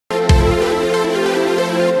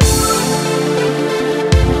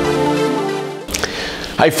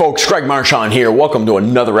Hi folks, Greg Marchand here. Welcome to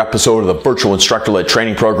another episode of the Virtual Instructor-Led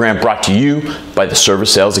Training Program brought to you by the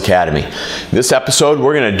Service Sales Academy. This episode,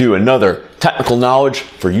 we're going to do another technical knowledge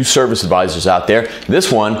for you service advisors out there.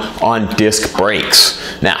 This one on disc brakes.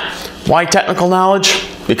 Now, why technical knowledge?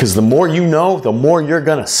 Because the more you know, the more you're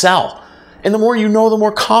going to sell. And the more you know, the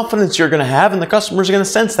more confidence you're going to have, and the customers are going to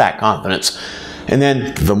sense that confidence. And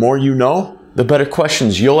then the more you know, the better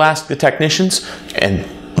questions you'll ask the technicians, and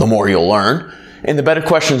the more you'll learn. And the better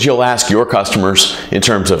questions you'll ask your customers in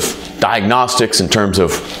terms of diagnostics, in terms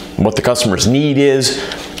of what the customer's need is,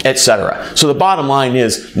 etc. So the bottom line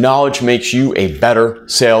is knowledge makes you a better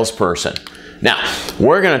salesperson. Now,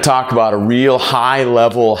 we're going to talk about a real high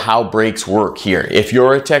level how brakes work here. If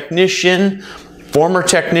you're a technician, former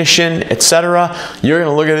technician, etc., you're going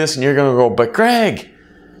to look at this and you're going to go, but Greg,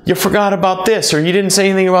 you forgot about this, or you didn't say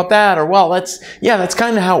anything about that, or well, that's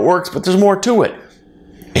kind of how it works, but there's more to it.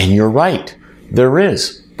 And you're right. There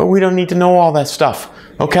is, but we don't need to know all that stuff,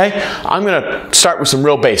 okay? I'm going to start with some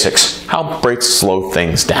real basics. How brakes slow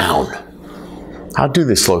things down. How do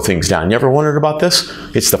they slow things down? You ever wondered about this?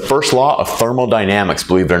 It's the first law of thermodynamics,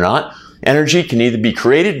 believe it or not. Energy can neither be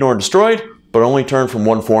created nor destroyed, but only turn from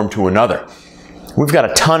one form to another. We've got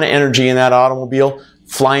a ton of energy in that automobile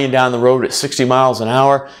flying down the road at 60 miles an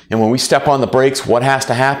hour, and when we step on the brakes, what has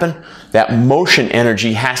to happen? That motion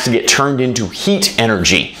energy has to get turned into heat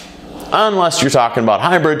energy. Unless you're talking about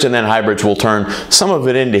hybrids, and then hybrids will turn some of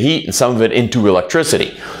it into heat and some of it into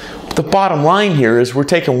electricity. The bottom line here is we're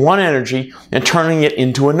taking one energy and turning it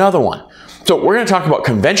into another one. So we're going to talk about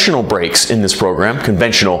conventional brakes in this program.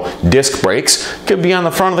 Conventional disc brakes could be on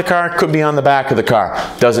the front of the car, could be on the back of the car.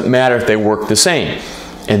 Doesn't matter if they work the same.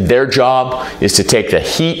 And their job is to take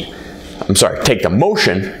take the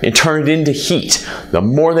motion and turn it into heat. The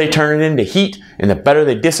more they turn it into heat and the better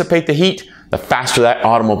they dissipate the heat, the faster that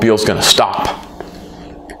automobile is going to stop.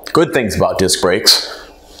 Good things about disc brakes,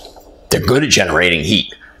 they're good at generating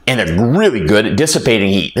heat, and they're really good at dissipating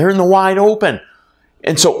heat. They're in the wide open.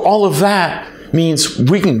 And so all of that means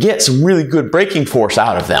we can get some really good braking force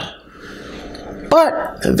out of them.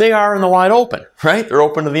 But they are in the wide open, right? They're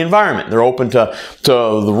open to the environment. They're open to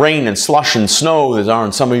the rain and slush and snow that are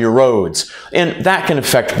on some of your roads. And that can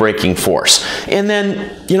affect braking force. And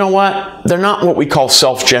then, you know what? They're not what we call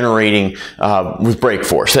self-generating with brake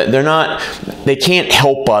force. They can't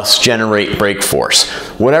help us generate brake force.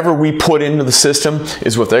 Whatever we put into the system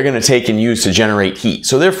is what they're going to take and use to generate heat.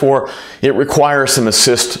 So therefore, it requires some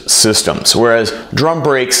assist systems. Whereas drum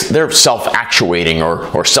brakes, they're self-actuating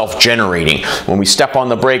or self-generating. When we step on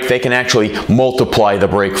the brake, they can actually multiply the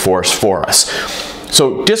brake force for us.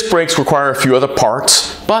 So disc brakes require a few other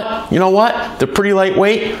parts, but you know what? They're pretty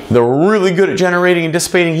lightweight. They're really good at generating and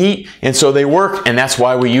dissipating heat, and so they work, and that's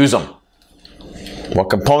why we use them. What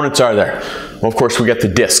components are there? Well, of course, we got the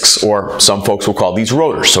discs, or some folks will call these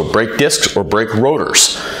rotors. So brake discs or brake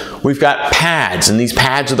rotors. We've got pads, and these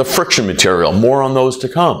pads are the friction material. More on those to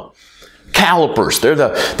come. Calipers, they're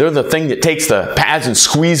the thing that takes the pads and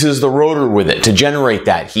squeezes the rotor with it to generate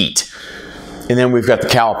that heat. And then we've got the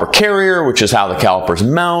caliper carrier, which is how the calipers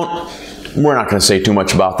mount. We're not going to say too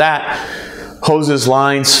much about that. Hoses,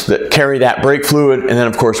 lines that carry that brake fluid, and then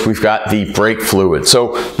of course we've got the brake fluid.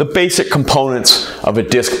 So the basic components of a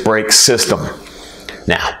disc brake system.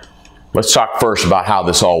 Now, let's talk first about how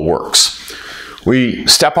this all works. We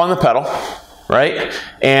step on the pedal, right?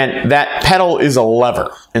 And that pedal is a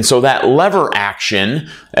lever. And so that lever action,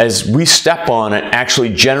 as we step on it,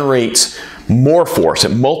 actually generates more force. It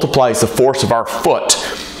multiplies the force of our foot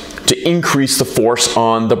to increase the force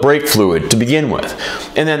on the brake fluid to begin with.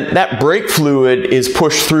 And then that brake fluid is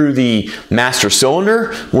pushed through the master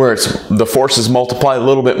cylinder where the force is multiplied a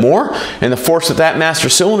little bit more. And the force that master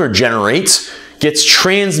cylinder generates gets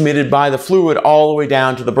transmitted by the fluid all the way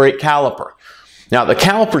down to the brake caliper. Now, the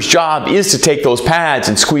caliper's job is to take those pads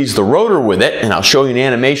and squeeze the rotor with it, and I'll show you an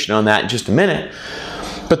animation on that in just a minute.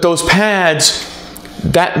 But those pads,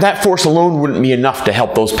 that force alone wouldn't be enough to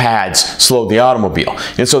help those pads slow the automobile.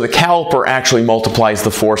 And so the caliper actually multiplies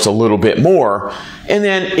the force a little bit more, and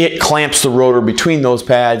then it clamps the rotor between those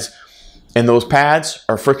pads, and those pads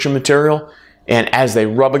are friction material. And as they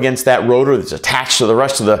rub against that rotor that's attached to the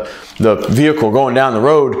rest of the vehicle going down the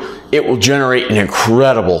road, it will generate an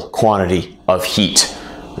incredible quantity of heat.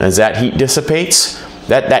 As that heat dissipates,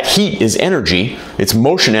 that heat is energy. It's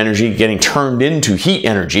motion energy getting turned into heat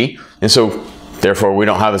energy. And so, therefore, we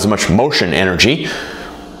don't have as much motion energy.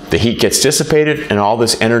 The heat gets dissipated, and all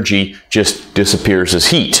this energy just disappears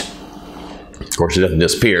as heat. Of course, it doesn't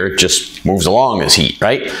disappear. It just moves along as heat,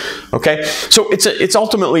 right? Okay, so it's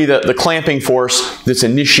ultimately the clamping force that's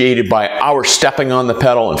initiated by our stepping on the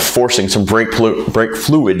pedal and forcing some brake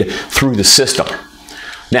fluid through the system.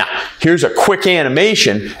 Now, here's a quick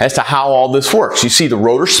animation as to how all this works. You see the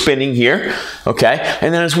rotor spinning here, okay?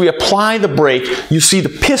 And then as we apply the brake, you see the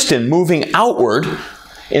piston moving outward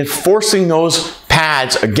and forcing those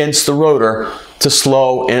pads against the rotor to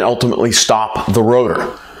slow and ultimately stop the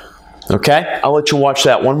rotor. Okay, I'll let you watch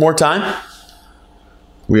that one more time.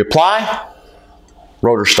 We apply,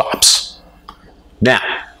 rotor stops. Now,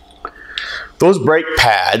 those brake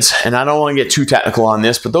pads, and I don't want to get too technical on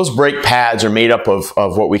this, but those brake pads are made up of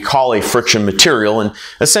what we call a friction material, and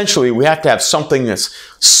essentially we have to have something that's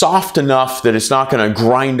soft enough that it's not going to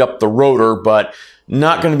grind up the rotor, but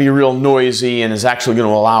not going to be real noisy and is actually going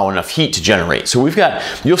to allow enough heat to generate. So we've got,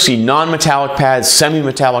 you'll see non-metallic pads,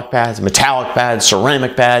 semi-metallic pads, metallic pads,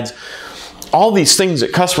 ceramic pads, all these things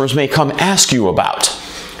that customers may come ask you about.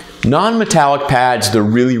 Non-metallic pads, they're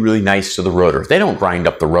really, really nice to the rotor. They don't grind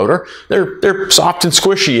up the rotor. They're soft and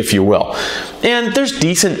squishy, if you will. And there's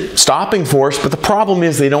decent stopping force, but the problem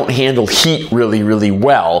is they don't handle heat really, really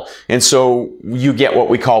well. And so you get what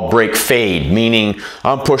we call brake fade, meaning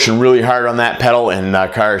I'm pushing really hard on that pedal and the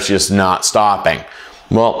car's just not stopping.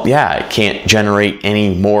 Well, yeah, it can't generate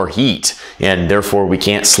any more heat, and therefore we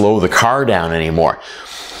can't slow the car down anymore.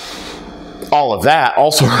 All of that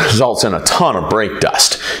also results in a ton of brake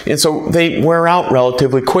dust. And so they wear out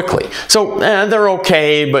relatively quickly. So they're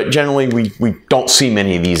okay, but generally we don't see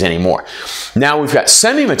many of these anymore. Now we've got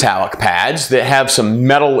semi-metallic pads that have some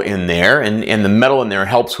metal in there, and the metal in there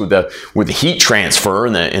helps with the heat transfer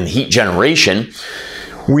and the heat generation.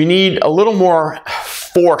 We need a little more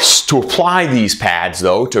force to apply these pads,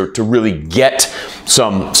 though, to really get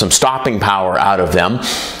some stopping power out of them.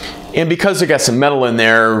 And because they got some metal in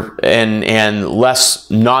there and less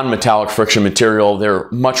non-metallic friction material, they're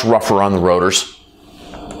much rougher on the rotors.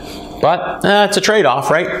 But it's a trade-off,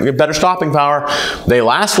 right? You get better stopping power. They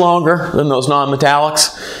last longer than those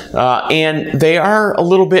non-metallics, and they are a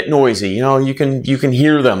little bit noisy. You know, you can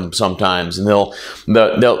hear them sometimes, and they'll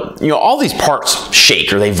all these parts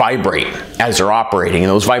shake or they vibrate as they're operating, and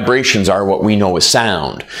those vibrations are what we know as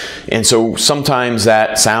sound. And so sometimes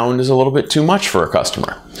that sound is a little bit too much for a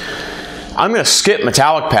customer. I'm going to skip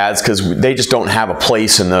metallic pads because they just don't have a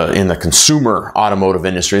place in the consumer automotive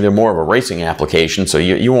industry. They're more of a racing application, so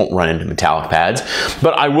you won't run into metallic pads.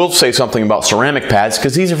 But I will say something about ceramic pads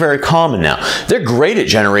because these are very common now. They're great at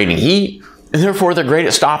generating heat, and therefore they're great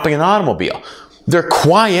at stopping an automobile. They're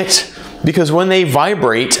quiet because when they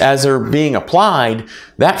vibrate as they're being applied,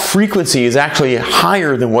 that frequency is actually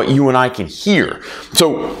higher than what you and I can hear.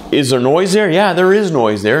 So is there noise there? Yeah, there is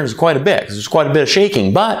noise there. There's quite a bit because there's quite a bit of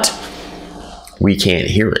shaking, but we can't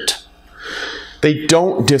hear it. They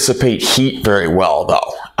don't dissipate heat very well,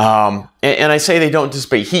 though. And I say they don't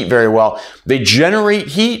dissipate heat very well. They generate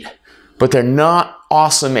heat, but they're not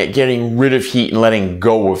awesome at getting rid of heat and letting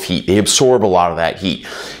go of heat. They absorb a lot of that heat.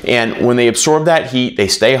 And when they absorb that heat, they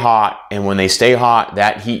stay hot. And when they stay hot,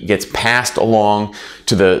 that heat gets passed along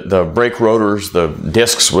to the brake rotors, the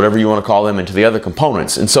discs, whatever you want to call them, and to the other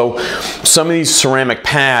components. And so some of these ceramic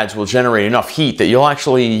pads will generate enough heat that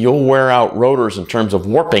you'll wear out rotors in terms of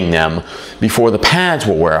warping them before the pads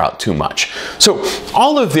will wear out too much. So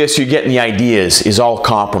all of this, you're getting the ideas, is all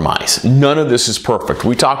compromise. None of this is perfect.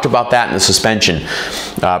 We talked about that in the suspension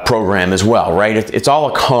program as well, right? It's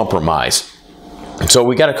all a compromise. So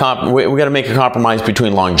we got to make a compromise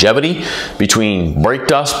between longevity, between brake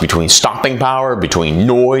dust, between stopping power, between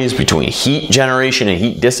noise, between heat generation and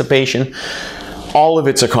heat dissipation. All of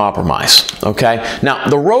it's a compromise, okay? Now,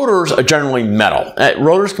 the rotors are generally metal.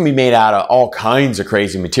 Rotors can be made out of all kinds of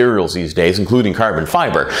crazy materials these days, including carbon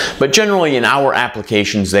fiber. But generally, in our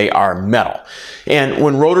applications, they are metal. And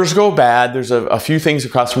when rotors go bad, there's a few things the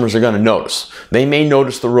customers are going to notice. They may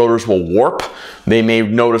notice the rotors will warp. They may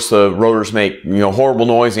notice the rotors make horrible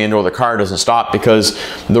noise and/or the car doesn't stop because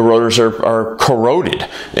the rotors are corroded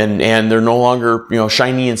and they're no longer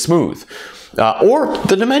shiny and smooth. Or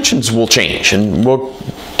the dimensions will change, and we'll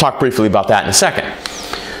talk briefly about that in a second.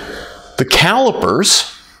 The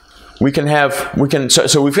calipers, we've got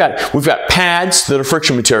pads that are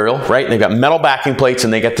friction material, right? They've got metal backing plates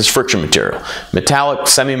and they got this friction material. Metallic,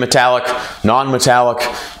 semi-metallic, non-metallic,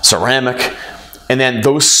 ceramic, and then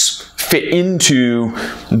those fit into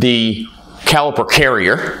the caliper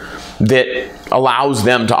carrier that allows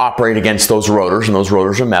them to operate against those rotors, and those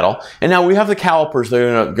rotors are metal. And now we have the calipers that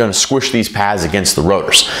are going to squish these pads against the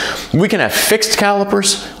rotors. We can have fixed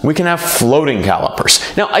calipers, we can have floating calipers.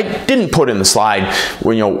 Now, I didn't put in the slide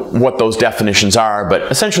what those definitions are,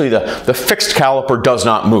 but essentially the fixed caliper does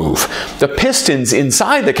not move. The pistons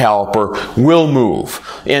inside the caliper will move.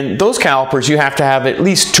 And those calipers, you have to have at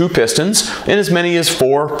least 2 pistons and as many as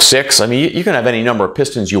 4, 6. I mean, you can have any number of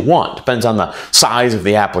pistons you want. Depends on the size of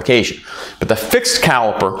the application. But the fixed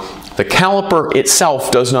caliper, the caliper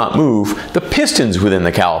itself does not move. The pistons within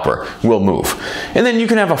the caliper will move. And then you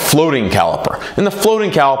can have a floating caliper. And the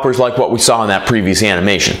floating caliper is like what we saw in that previous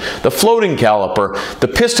animation. The floating caliper, the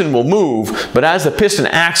piston will move, but as the piston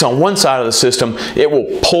acts on one side of the system, it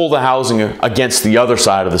will pull the housing against the other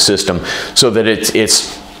side of the system so that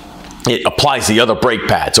it applies the other brake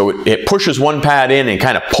pad. So it pushes one pad in and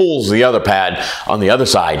kind of pulls the other pad on the other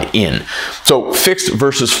side in. So fixed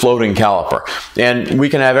versus floating caliper. And we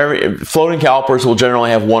can have floating calipers will generally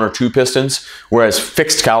have 1 or 2 pistons, whereas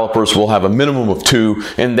fixed calipers will have a minimum of 2,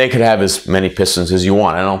 and they could have as many pistons as you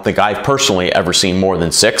want. I don't think I've personally ever seen more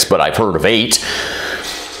than 6, but I've heard of 8.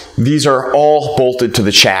 These are all bolted to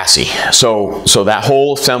the chassis. So that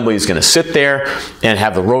whole assembly is going to sit there and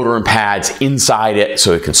have the rotor and pads inside it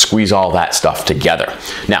so it can squeeze all that stuff together.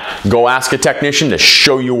 Now, go ask a technician to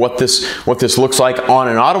show you what this looks like on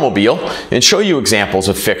an automobile and show you examples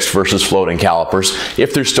of fixed versus floating calipers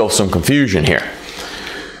if there's still some confusion here.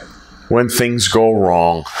 When things go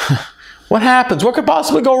wrong, what happens? What could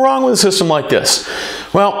possibly go wrong with a system like this?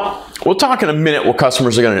 Well, we'll talk in a minute what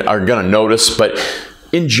customers are going to notice, but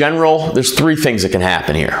in general, there's 3 things that can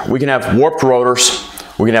happen here. We can have warped rotors,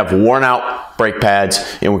 we can have worn out brake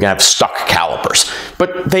pads, and we can have stuck calipers.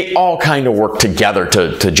 But they all kind of work together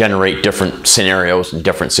to generate different scenarios and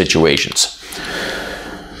different situations.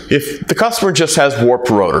 If the customer just has warped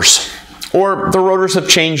rotors, or the rotors have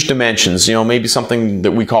changed dimensions, maybe something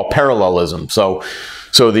that we call parallelism. So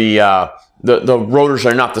the rotors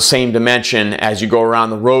are not the same dimension as you go around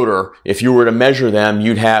the rotor. If you were to measure them,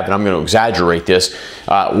 you'd have, and I'm going to exaggerate this,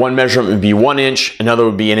 one measurement would be 1 inch, another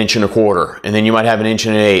would be 1 1/4 inches, and then you might have 1 1/8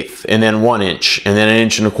 inches, and then 1 inch, and then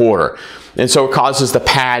 1 1/4 inches. And so it causes the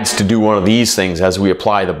pads to do one of these things as we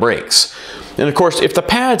apply the brakes. And of course, if the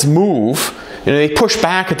pads move and they push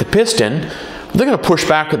back at the piston, they're going to push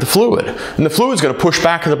back at the fluid, and the fluid is going to push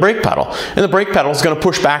back at the brake pedal, and the brake pedal is going to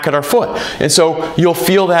push back at our foot, and so you'll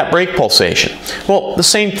feel that brake pulsation. Well, the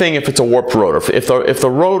same thing if it's a warped rotor. If the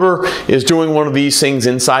rotor is doing one of these things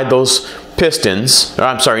inside those pistons, or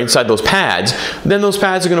I'm sorry, inside those pads, then those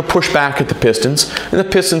pads are going to push back at the pistons, and the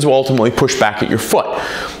pistons will ultimately push back at your foot.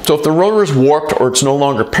 So if the rotor is warped or it's no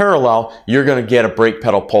longer parallel, you're going to get a brake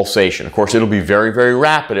pedal pulsation. Of course, it'll be very, very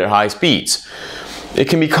rapid at high speeds. It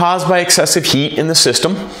can be caused by excessive heat in the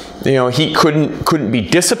system. Heat couldn't be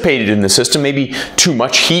dissipated in the system. Maybe too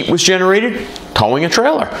much heat was generated towing a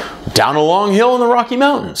trailer down a long hill in the Rocky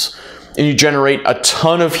Mountains. And you generate a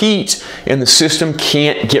ton of heat, and the system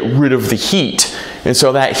can't get rid of the heat. And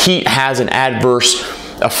so that heat has an adverse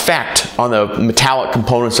effect on the metallic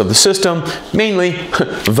components of the system, mainly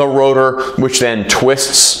the rotor, which then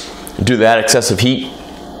twists due to that excessive heat.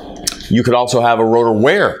 You could also have a rotor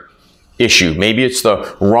wear issue. Maybe it's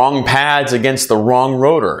the wrong pads against the wrong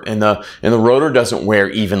rotor, and the rotor doesn't wear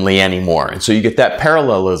evenly anymore, and so you get that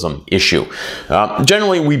parallelism issue.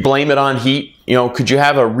 Generally, we blame it on heat. Could you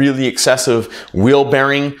have a really excessive wheel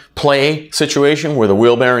bearing play situation where the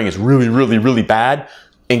wheel bearing is really, really, really bad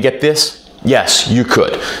and get this? Yes, you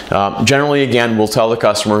could. Generally, again, we'll tell the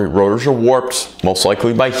customer rotors are warped, most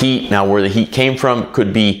likely by heat. Now, where the heat came from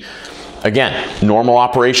could be, again, normal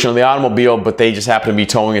operation of the automobile, but they just happen to be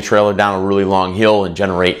towing a trailer down a really long hill and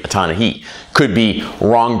generate a ton of heat. Could be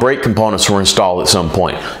wrong brake components were installed at some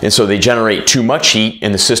point, and so they generate too much heat,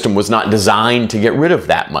 and the system was not designed to get rid of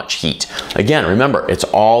that much heat. Again, remember, it's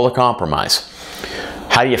all a compromise.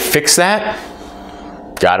 How do you fix that?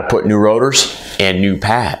 Got to put new rotors and new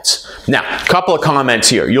pads. Now, a couple of comments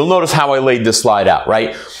here. You'll notice how I laid this slide out,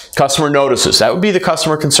 right? Customer notices. That would be the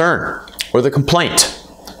customer concern or the complaint.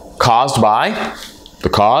 Caused by, the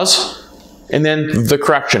cause, and then the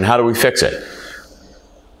correction. How do we fix it?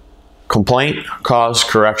 Complaint, cause,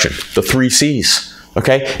 correction. The 3 C's.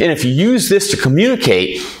 Okay? And if you use this to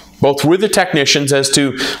communicate both with the technicians as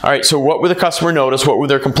to, all right, so what would the customer notice? What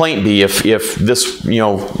would their complaint be if this,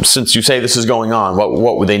 since you say this is going on,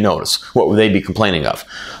 what would they notice? What would they be complaining of?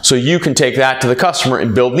 So you can take that to the customer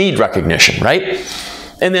and build need recognition, right?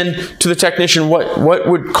 And then to the technician, what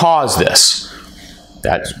would cause this?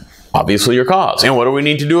 That's obviously your cause. And what do we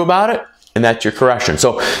need to do about it? and that's your correction.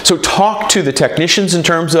 So talk to the technicians in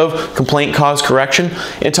terms of complaint cause correction,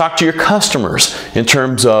 and talk to your customers in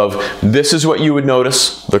terms of this is what you would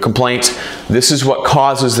notice, the complaint, this is what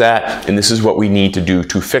causes that, and this is what we need to do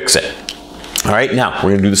to fix it. All right, now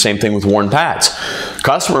we're going to do the same thing with worn pads.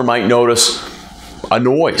 Customer might notice a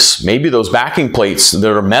noise. Maybe those backing plates that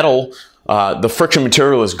are metal, the friction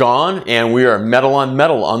material is gone, and we are metal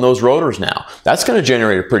on those rotors now. That's going to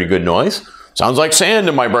generate a pretty good noise. Sounds like sand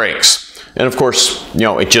in my brakes. And of course, you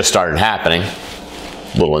know, it just started happening.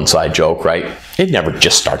 Little inside joke, right? It never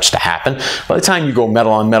just starts to happen. By the time you go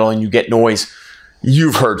metal on metal and you get noise,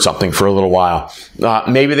 you've heard something for a little while.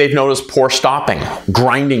 Maybe they've noticed poor stopping,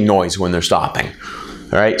 grinding noise when they're stopping.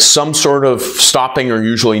 All right, some sort of stopping or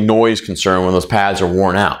usually noise concern when those pads are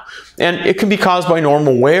worn out. And it can be caused by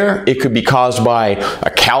normal wear. It could be caused by a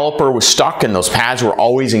caliper was stuck and those pads were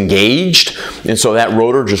always engaged. And so that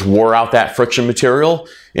rotor just wore out that friction material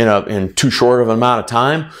in too short of an amount of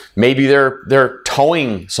time. Maybe they're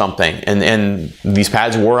towing something and these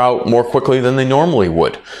pads wore out more quickly than they normally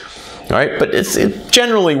would. All right, but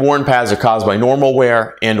generally worn pads are caused by normal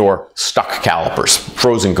wear and or stuck calipers,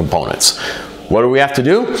 frozen components. What do we have to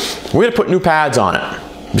do? We're going to put new pads on it.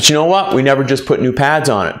 But you know what? We never just put new pads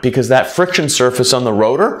on it because that friction surface on the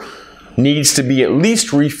rotor needs to be at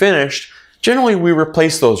least refinished. Generally, we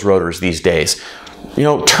replace those rotors these days. You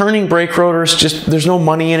know, turning brake rotors, there's no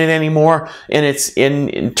money in it anymore. And it's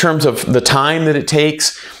in terms of the time that it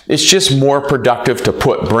takes, it's just more productive to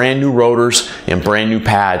put brand new rotors and brand new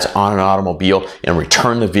pads on an automobile and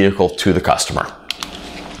return the vehicle to the customer.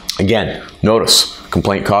 Again, notice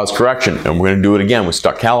complaint cause correction, and we're going to do it again with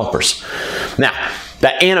stuck calipers. Now,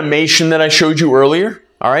 that animation that I showed you earlier,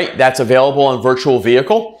 all right, that's available on Virtual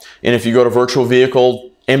Vehicle. And if you go to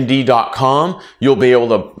virtualvehiclemd.com, you'll be able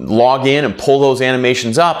to log in and pull those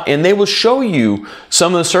animations up, and they will show you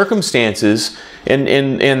some of the circumstances and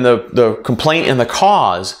the complaint and the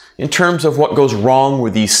cause in terms of what goes wrong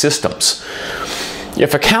with these systems.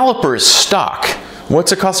 If a caliper is stuck,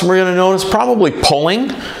 what's a customer going to notice? Probably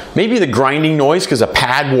pulling, maybe the grinding noise because a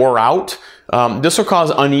pad wore out. This will cause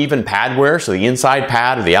uneven pad wear, so the inside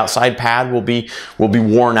pad or the outside pad will be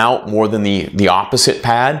worn out more than the opposite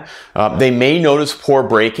pad. They may notice poor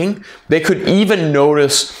braking. They could even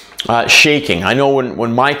notice shaking. I know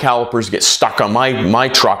when my calipers get stuck on my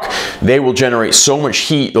truck, they will generate so much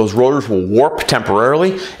heat, those rotors will warp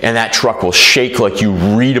temporarily, and that truck will shake like you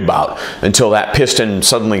read about until that piston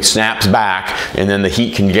suddenly snaps back, and then the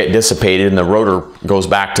heat can get dissipated and the rotor goes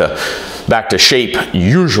back to shape,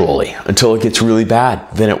 usually, until it gets really bad.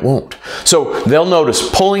 Then it won't. So they'll notice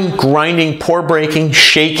pulling, grinding, poor braking,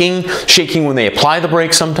 shaking when they apply the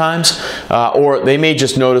brake sometimes, or they may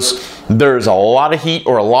just notice there's a lot of heat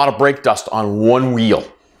or a lot of brake dust on one wheel.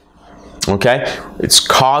 Okay, it's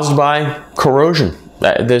caused by corrosion.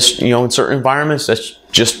 This, you know, in certain environments, that's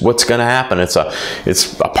just what's going to happen. It's a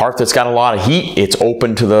part that's got a lot of heat. It's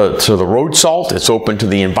open to the road salt. It's open to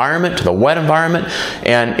the environment, to the wet environment,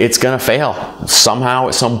 and it's going to fail somehow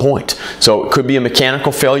at some point. So it could be a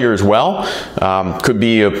mechanical failure as well. Could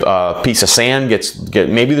be a piece of sand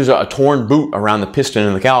maybe there's a torn boot around the piston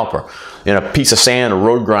in the caliper, and a piece of sand or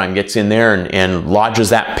road grind gets in there and lodges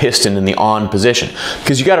that piston in the on position.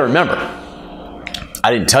 Because you got to remember,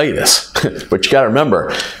 I didn't tell you this, but you got to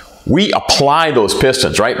remember, we apply those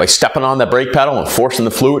pistons, right, by stepping on that brake pedal and forcing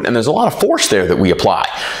the fluid, and there's a lot of force there that we apply.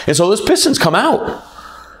 And so those pistons come out.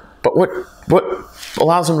 But what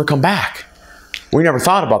allows them to come back? We never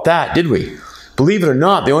thought about that, did we? Believe it or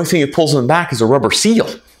not, the only thing that pulls them back is a rubber seal.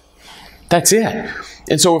 That's it.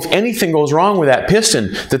 And so if anything goes wrong with that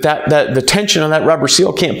piston, the tension on that rubber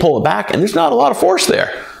seal can't pull it back, and there's not a lot of force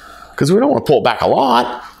there. Because we don't want to pull it back a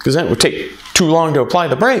lot, because then it would take too long to apply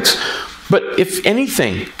the brakes. But if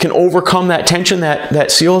anything can overcome that tension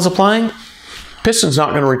that seal is applying, piston's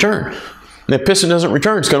not going to return. And if piston doesn't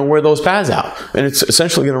return, it's going to wear those pads out. And it's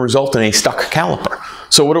essentially going to result in a stuck caliper.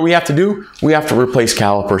 So what do we have to do? We have to replace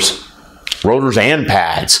calipers, rotors, and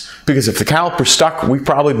pads. Because if the caliper's stuck, we've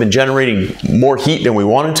probably been generating more heat than we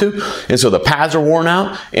wanted to. And so the pads are worn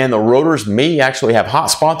out, and the rotors may actually have hot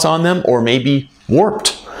spots on them or may be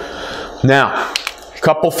warped. Now, a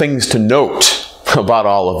couple things to note about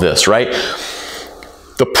all of this, right?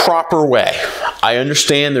 The proper way. I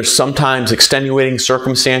understand there's sometimes extenuating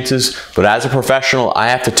circumstances, but as a professional, I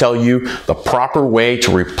have to tell you the proper way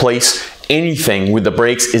to replace anything with the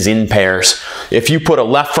brakes is in pairs. If you put a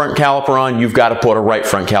left front caliper on, you've got to put a right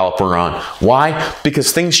front caliper on. Why?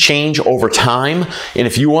 Because things change over time, and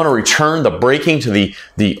if you want to return the braking to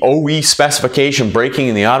the OE specification braking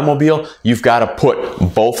in the automobile, you've got to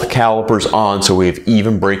put both calipers on so we have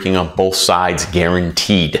even braking on both sides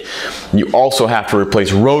guaranteed. You also have to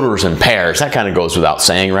replace rotors in pairs. That kind of goes without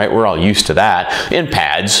saying, right? We're all used to that. And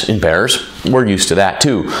pads in pairs, we're used to that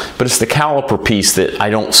too. But it's the caliper piece that I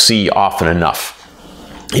don't see often enough.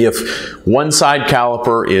 If one side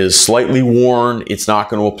caliper is slightly worn, it's not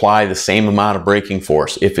going to apply the same amount of braking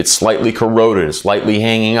force. If it's slightly corroded, slightly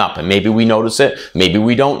hanging up, and maybe we notice it, maybe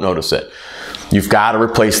we don't notice it, you've got to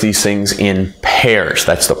replace these things in pairs.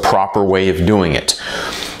 That's the proper way of doing it.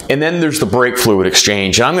 And then there's the brake fluid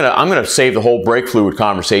exchange. And I'm gonna save the whole brake fluid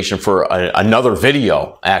conversation for another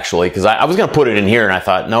video, actually, because I was gonna put it in here, and I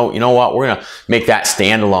thought, no, you know what? We're gonna make that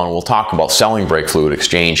standalone. We'll talk about selling brake fluid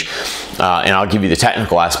exchange, and I'll give you the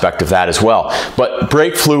technical aspect of that as well. But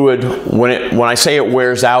brake fluid, when I say it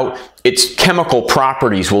wears out, its chemical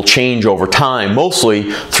properties will change over time,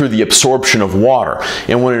 mostly through the absorption of water.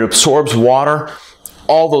 And when it absorbs water,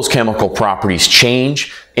 all those chemical properties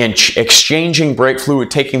change, and exchanging brake fluid,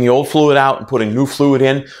 taking the old fluid out and putting new fluid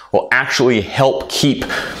in, will actually help keep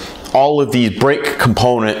all of these brake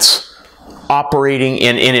components operating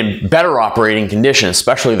in better operating condition,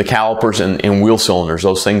 especially the calipers and wheel cylinders,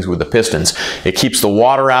 those things with the pistons. It keeps the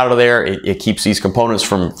water out of there. It keeps these components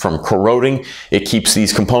from corroding. It keeps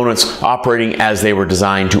these components operating as they were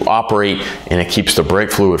designed to operate, and it keeps the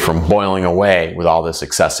brake fluid from boiling away with all this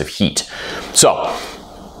excessive heat. So,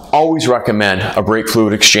 always recommend a brake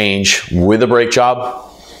fluid exchange with a brake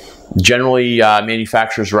job. Generally,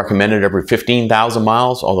 manufacturers recommend it every 15,000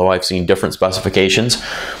 miles, although I've seen different specifications.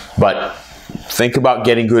 But think about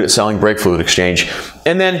getting good at selling brake fluid exchange.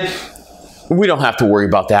 And then we don't have to worry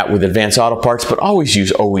about that with Advance Auto Parts, but always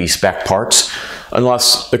use OE spec parts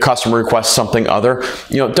unless the customer requests something other.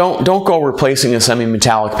 You know, don't go replacing a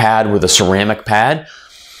semi-metallic pad with a ceramic pad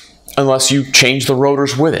unless you change the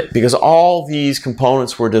rotors with it, because all these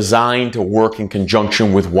components were designed to work in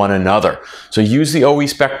conjunction with one another. So use the OE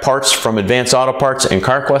spec parts from Advance Auto Parts and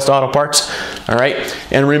CarQuest Auto Parts, all right?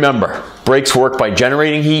 And remember, brakes work by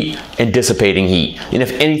generating heat and dissipating heat. And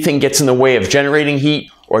if anything gets in the way of generating heat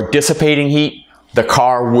or dissipating heat, the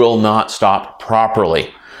car will not stop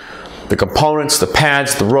properly. The components, the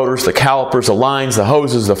pads, the rotors, the calipers, the lines, the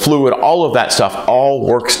hoses, the fluid, all of that stuff all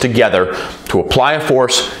works together to apply a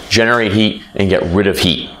force, generate heat, and get rid of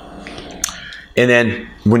heat. And then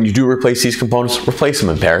when you do replace these components, replace them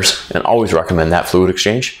in pairs, and always recommend that fluid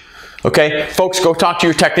exchange. Okay, folks, go talk to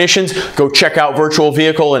your technicians, go check out Virtual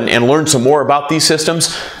Vehicle and learn some more about these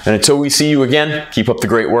systems. And until we see you again, keep up the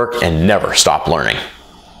great work and never stop learning.